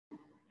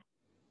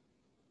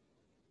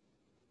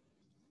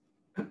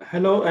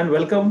Hello and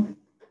welcome.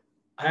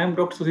 I am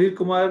Dr. Sudhir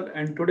Kumar,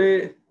 and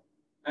today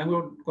I'm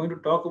going to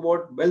talk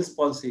about Bell's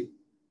palsy.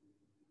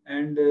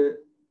 And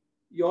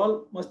you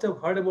all must have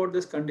heard about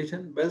this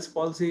condition, Bell's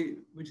palsy,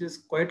 which is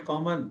quite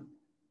common,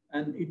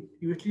 and it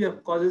usually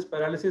causes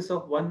paralysis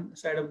of one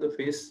side of the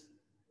face.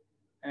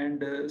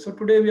 And so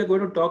today we are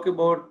going to talk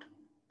about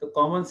the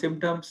common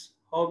symptoms,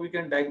 how we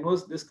can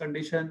diagnose this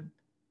condition,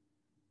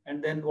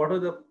 and then what are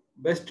the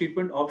best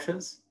treatment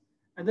options,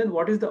 and then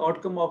what is the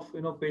outcome of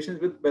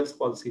patients with Bell's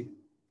palsy.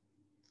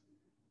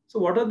 So,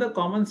 what are the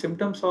common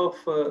symptoms of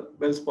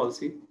Bell's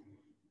palsy?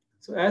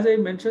 So, as I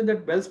mentioned,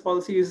 that Bell's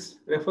palsy is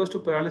refers to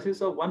paralysis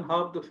of one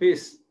half of the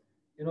face.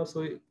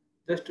 So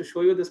just to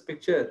show you this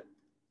picture,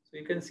 so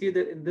you can see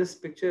that in this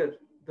picture,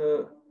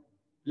 the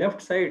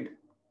left side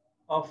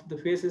of the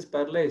face is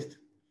paralyzed,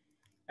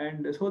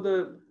 and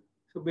so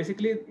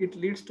basically it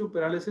leads to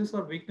paralysis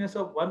or weakness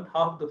of one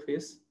half of the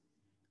face,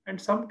 and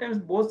sometimes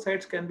both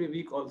sides can be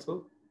weak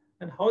also.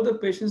 And how the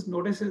patients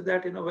notices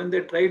that when they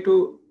try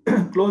to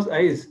close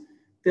eyes,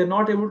 they're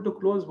not able to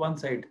close one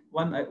side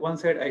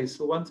eyes,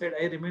 so one side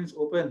eye remains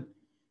open.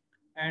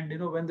 And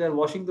when they're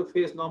washing the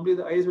face, normally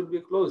the eyes will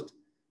be closed,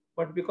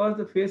 but because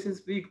the face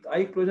is weak, the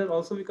eye closure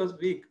also becomes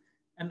weak,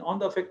 and on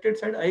the affected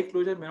side eye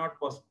closure may not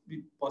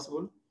be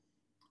possible.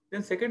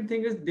 Then second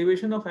thing is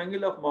deviation of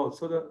angle of mouth.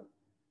 So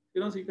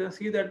so you can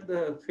see that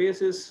the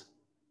face is,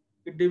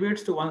 it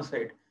deviates to one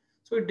side.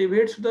 So it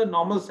deviates to the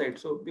normal side.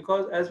 So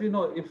because as we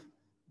know, if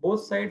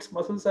both sides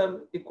muscles are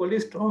equally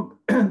strong,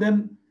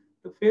 then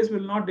the face will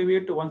not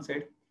deviate to one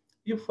side.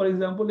 If, for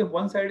example, if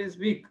one side is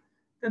weak,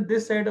 then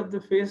this side of the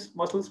face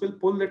muscles will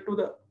pull it to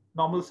the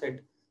normal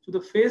side. So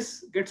the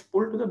face gets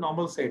pulled to the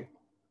normal side,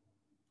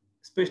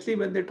 especially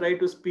when they try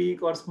to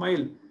speak or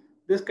smile.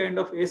 This kind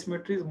of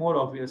asymmetry is more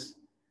obvious.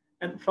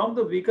 And from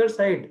the weaker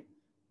side,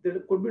 there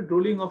could be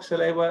drooling of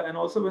saliva, and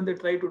also when they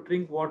try to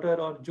drink water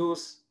or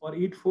juice or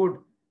eat food,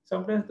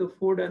 sometimes the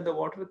food and the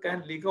water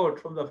can leak out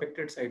from the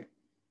affected side.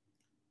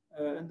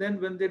 And then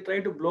when they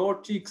try to blow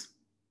out cheeks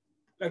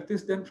like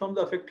this, then from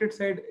the affected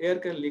side, air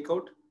can leak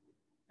out.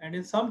 And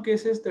in some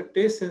cases, the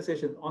taste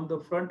sensation on the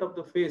front of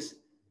the face,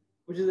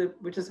 which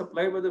is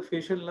supplied by the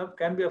facial nerve,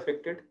 can be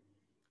affected.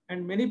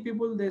 And many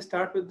people, they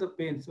start with the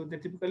pain. So they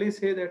typically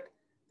say that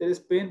there is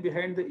pain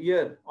behind the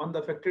ear on the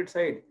affected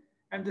side,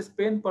 and this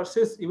pain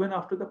persists even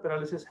after the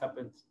paralysis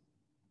happens.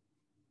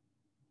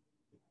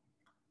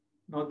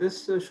 Now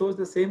this shows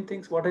the same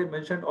things what I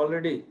mentioned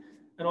already.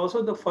 And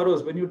also the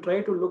furrows, when you try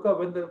to look up,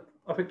 when the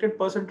affected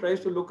person tries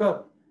to look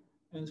up,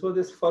 and so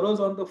this furrows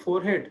on the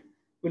forehead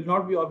will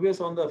not be obvious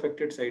on the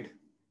affected side.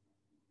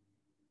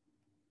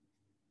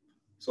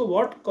 So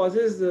what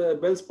causes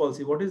Bell's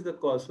palsy? What is the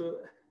cause? So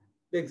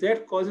the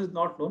exact cause is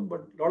not known,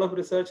 but a lot of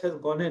research has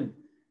gone in,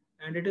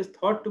 and it is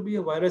thought to be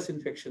a virus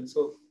infection.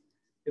 So,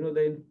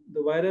 the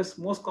virus,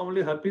 most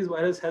commonly herpes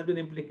virus, has been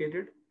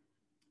implicated.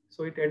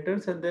 So it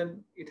enters, and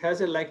then it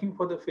has a liking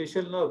for the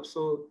facial nerve.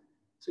 So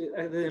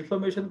the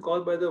inflammation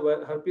caused by the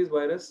herpes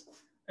virus,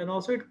 and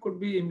also it could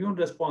be immune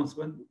response.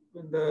 When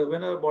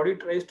our body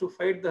tries to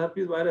fight the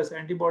herpes virus,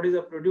 antibodies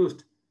are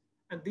produced,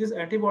 and these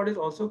antibodies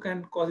also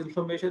can cause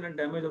inflammation and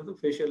damage of the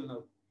facial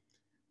nerve.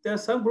 There are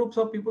some groups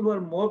of people who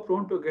are more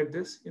prone to get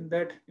this, in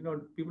that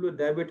people with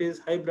diabetes,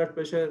 high blood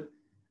pressure,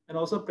 and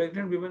also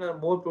pregnant women are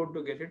more prone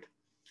to get it.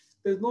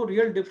 There's no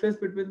real difference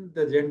between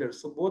the genders,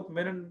 so both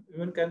men and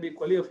women can be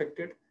equally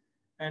affected.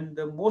 And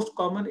the most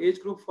common age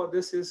group for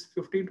this is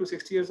 15 to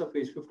 60 years of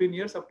age, 15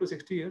 years up to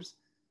 60 years.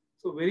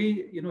 So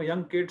very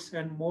young kids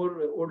and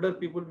more older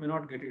people may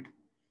not get it.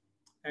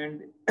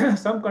 And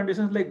some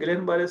conditions like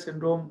Guillain-Barré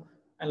syndrome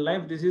and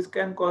Lyme disease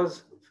can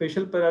cause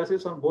facial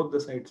paralysis on both the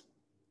sides.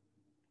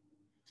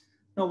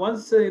 Now,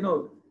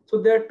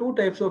 so there are two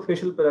types of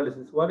facial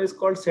paralysis. One is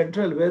called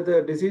central, where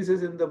the disease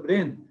is in the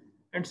brain,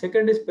 and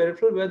second is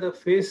peripheral, where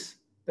the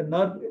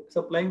nerve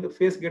supplying the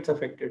face gets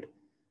affected.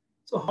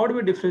 So, how do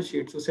we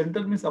differentiate? So,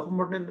 central means upper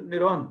motor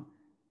neuron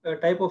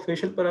type of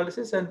facial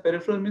paralysis, and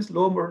peripheral means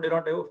lower motor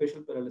neuron type of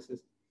facial paralysis.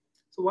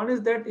 So, one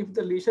is that if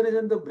the lesion is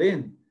in the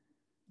brain,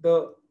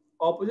 the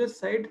opposite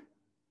side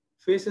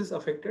face is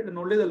affected, and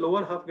only the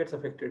lower half gets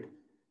affected,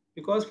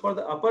 because for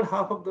the upper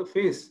half of the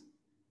face,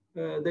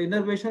 the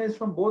innervation is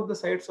from both the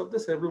sides of the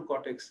cerebral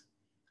cortex.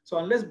 So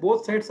unless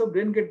both sides of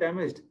brain get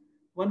damaged,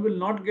 one will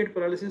not get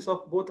paralysis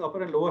of both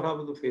upper and lower half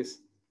of the face.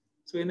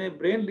 So in a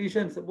brain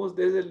lesion, suppose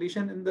there is a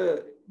lesion in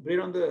the brain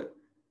on the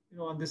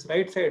on this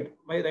right side,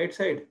 my right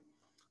side,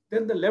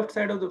 then the left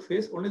side of the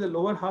face, only the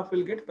lower half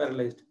will get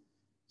paralyzed.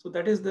 So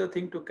that is the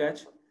thing to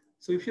catch.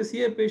 So if you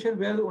see a patient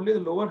where only the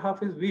lower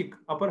half is weak,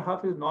 upper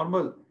half is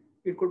normal,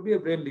 it could be a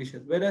brain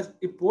lesion. Whereas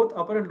if both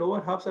upper and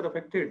lower halves are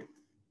affected,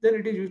 then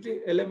it is usually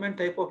element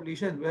type of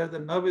lesion where the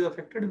nerve is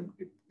affected and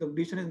the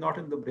lesion is not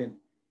in the brain.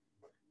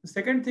 The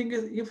second thing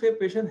is, if a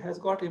patient has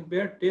got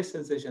impaired taste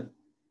sensation,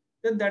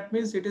 then that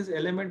means it is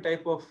element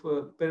type of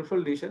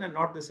peripheral lesion and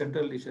not the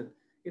central lesion.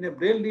 In a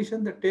brain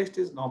lesion, the taste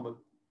is normal.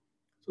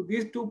 So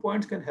these 2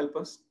 points can help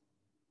us.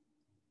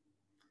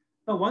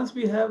 Now, once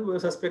we have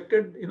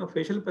suspected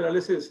facial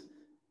paralysis,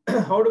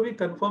 how do we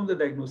confirm the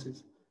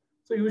diagnosis?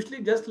 So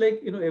usually, just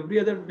like every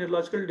other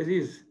neurological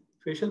disease,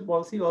 facial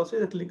palsy also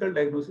is a clinical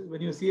diagnosis. When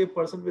you see a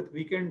person with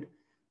weakened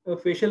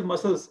facial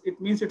muscles,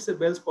 it means it's a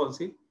Bell's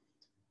palsy.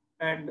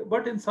 And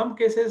but in some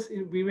cases,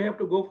 we may have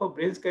to go for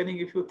brain scanning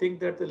if you think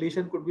that the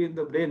lesion could be in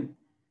the brain.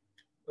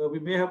 We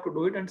may have to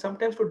do it, and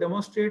sometimes to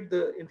demonstrate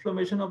the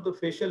inflammation of the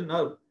facial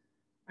nerve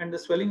and the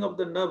swelling of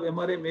the nerve,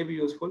 MRI may be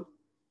useful.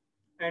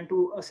 And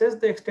to assess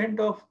the extent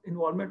of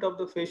involvement of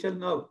the facial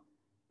nerve,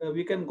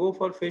 we can go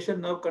for facial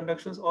nerve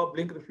conductions or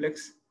blink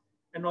reflex.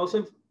 And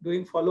also,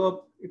 doing follow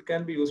up, it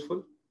can be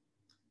useful.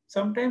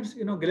 Sometimes,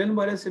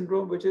 Guillain-Barré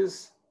syndrome, which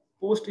is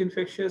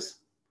post-infectious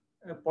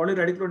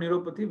polyradicular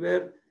neuropathy,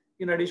 where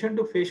in addition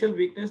to facial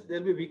weakness, there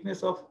will be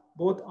weakness of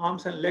both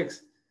arms and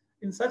legs.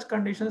 In such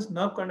conditions,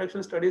 nerve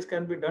conduction studies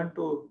can be done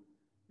to,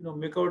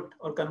 make out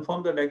or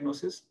confirm the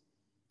diagnosis.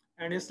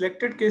 And in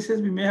selected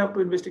cases, we may have to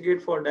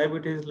investigate for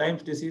diabetes,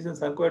 Lyme's disease, and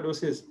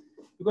sarcoidosis,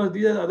 because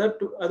these are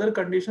other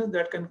conditions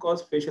that can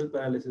cause facial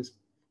paralysis.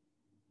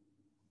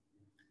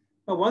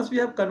 Now, once we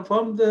have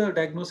confirmed the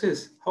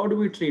diagnosis, how do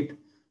we treat?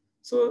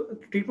 So,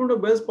 treatment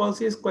of Bell's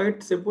palsy is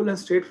quite simple and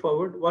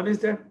straightforward. One is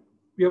that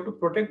we have to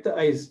protect the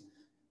eyes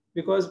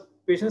because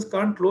patients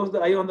can't close the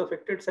eye on the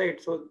affected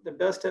side. So, the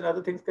dust and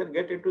other things can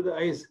get into the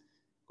eyes,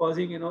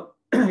 causing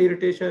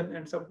irritation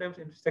and sometimes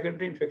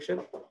secondary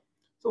infection.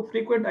 So,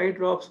 frequent eye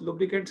drops,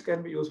 lubricants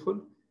can be useful.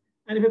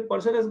 And if a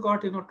person has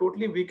got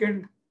totally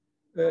weakened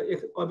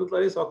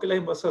orbicularis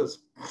oculi muscles,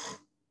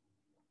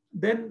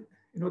 then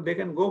they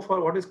can go for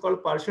what is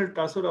called partial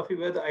tarsography,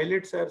 where the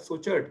eyelids are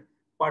sutured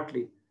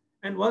partly.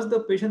 And once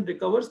the patient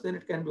recovers, then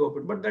it can be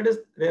opened. But that is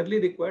rarely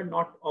required,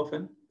 not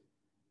often.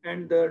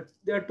 And there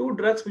are two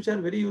drugs which are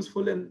very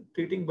useful in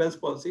treating Bell's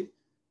palsy.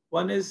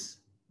 One is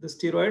the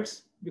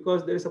steroids,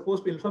 because there is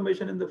supposed to be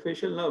inflammation in the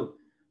facial nerve.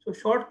 So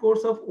short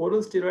course of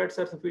oral steroids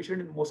are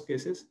sufficient in most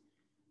cases.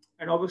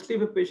 And obviously,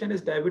 if a patient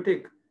is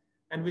diabetic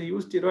and we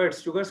use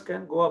steroids, sugars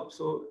can go up.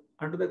 So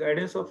under the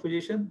guidance of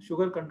physician,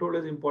 sugar control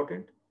is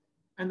important.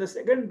 And the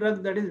second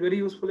drug that is very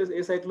useful is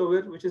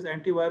acyclovir, which is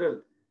antiviral.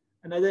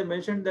 And as I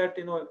mentioned that,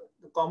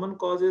 the common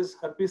cause is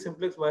herpes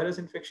simplex virus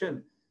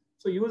infection.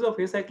 So use of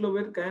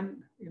acyclovir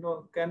can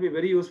be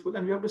very useful.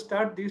 And we have to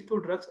start these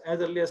two drugs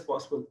as early as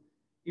possible.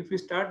 If we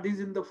start these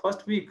in the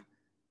first week,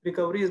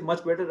 recovery is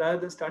much better rather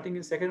than starting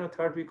in second or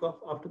third week of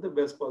after the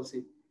Bell's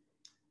palsy.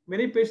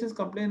 Many patients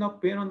complain of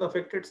pain on the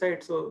affected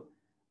side. So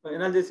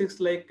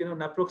analgesics like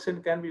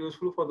naproxen can be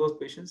useful for those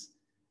patients.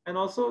 And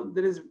also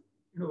there is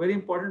very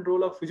important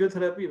role of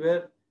physiotherapy,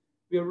 where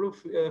we have to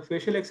do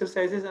facial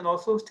exercises and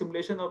also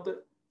stimulation of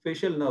the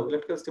facial nerve,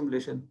 electrical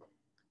stimulation.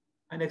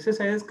 And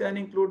exercises can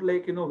include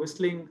like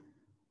whistling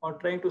or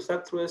trying to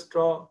suck through a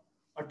straw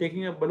or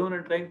taking a balloon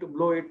and trying to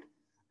blow it.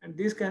 And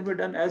these can be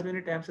done as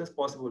many times as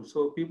possible.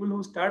 So people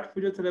who start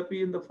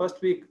physiotherapy in the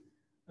first week,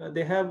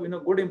 they have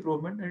good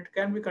improvement, and it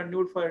can be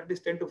continued for at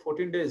least 10 to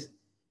 14 days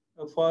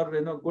for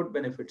good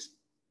benefits.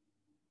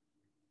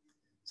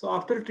 So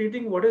after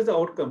treating, what is the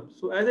outcome?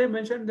 So as I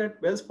mentioned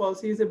that Bell's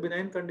palsy is a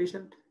benign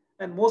condition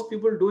and most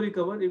people do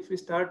recover if we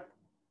start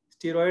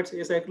steroids,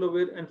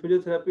 acyclovir and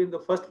physiotherapy in the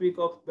first week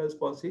of Bell's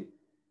palsy.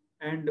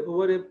 And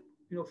over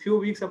a few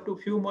weeks up to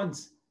few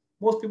months,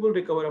 most people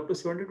recover. Up to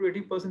 70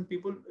 to 80%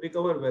 people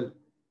recover well.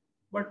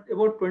 But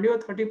about 20 or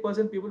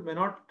 30% people may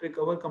not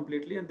recover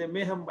completely, and they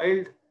may have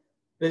mild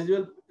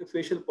residual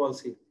facial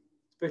palsy,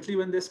 especially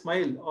when they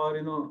smile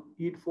or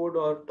eat food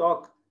or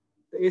talk.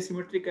 The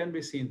asymmetry can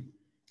be seen.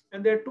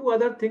 And there are two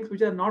other things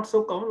which are not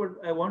so common,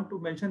 but I want to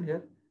mention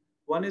here.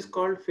 One is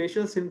called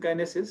facial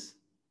synkinesis,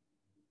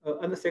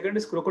 and the second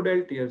is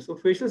crocodile tears. So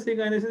facial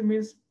synkinesis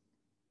means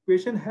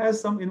patient has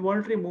some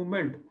involuntary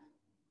movement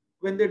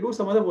when they do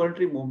some other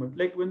voluntary movement,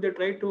 like when they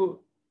try to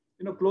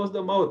close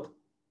the mouth,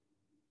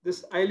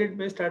 this eyelid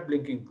may start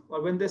blinking,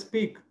 or when they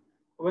speak,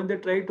 or when they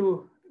try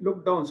to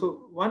look down.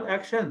 So one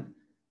action,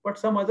 but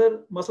some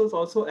other muscles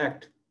also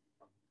act,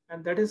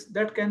 and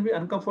that can be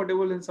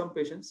uncomfortable in some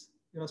patients,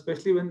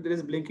 especially when there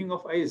is blinking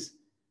of eyes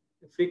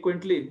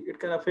frequently. It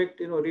can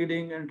affect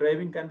reading, and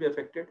driving can be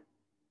affected,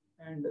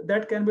 and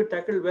that can be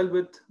tackled well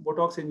with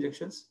Botox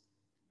injections.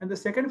 And the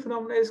second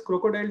phenomenon is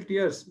crocodile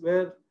tears,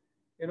 where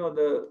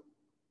the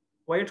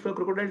why it's called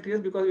crocodile tears,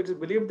 because it is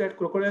believed that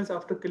crocodiles,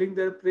 after killing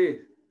their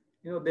prey,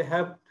 they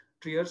have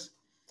tears.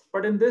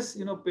 But in this,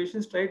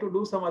 patients try to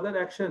do some other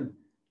action,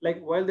 like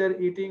while they're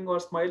eating or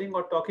smiling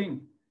or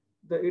talking,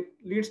 it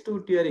leads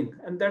to tearing,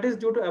 and that is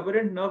due to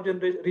aberrant nerve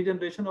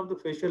regeneration of the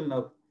facial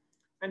nerve.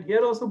 And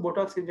here also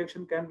Botox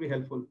injection can be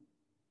helpful.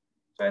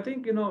 So I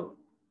think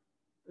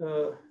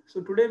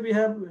so today we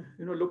have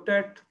looked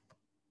at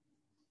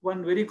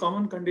one very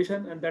common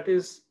condition, and that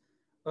is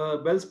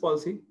Bell's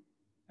palsy.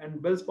 And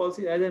Bell's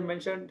palsy, as I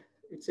mentioned,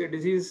 it's a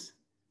disease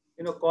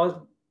caused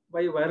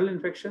by viral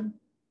infection,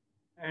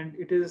 and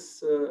it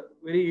is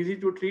very easy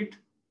to treat.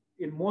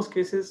 In most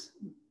cases,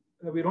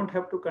 we don't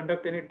have to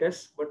conduct any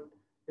tests, but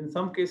in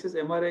some cases,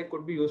 MRI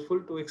could be useful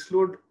to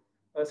exclude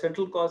a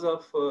central cause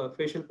of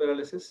facial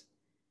paralysis.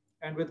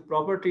 And with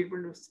proper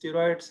treatment with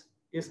steroids,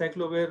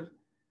 acyclovir,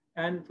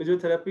 and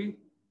physiotherapy,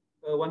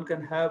 one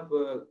can have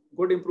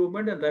good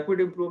improvement and rapid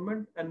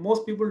improvement, and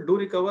most people do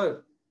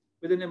recover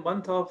within a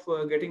month of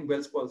getting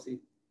Bell's palsy.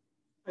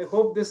 I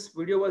hope this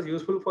video was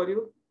useful for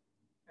you,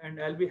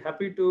 and I'll be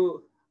happy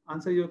to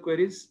answer your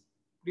queries.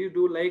 Please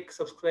do like,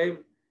 subscribe,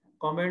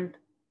 comment,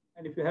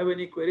 and if you have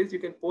any queries, you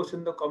can post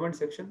in the comment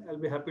section. I'll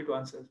be happy to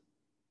answer.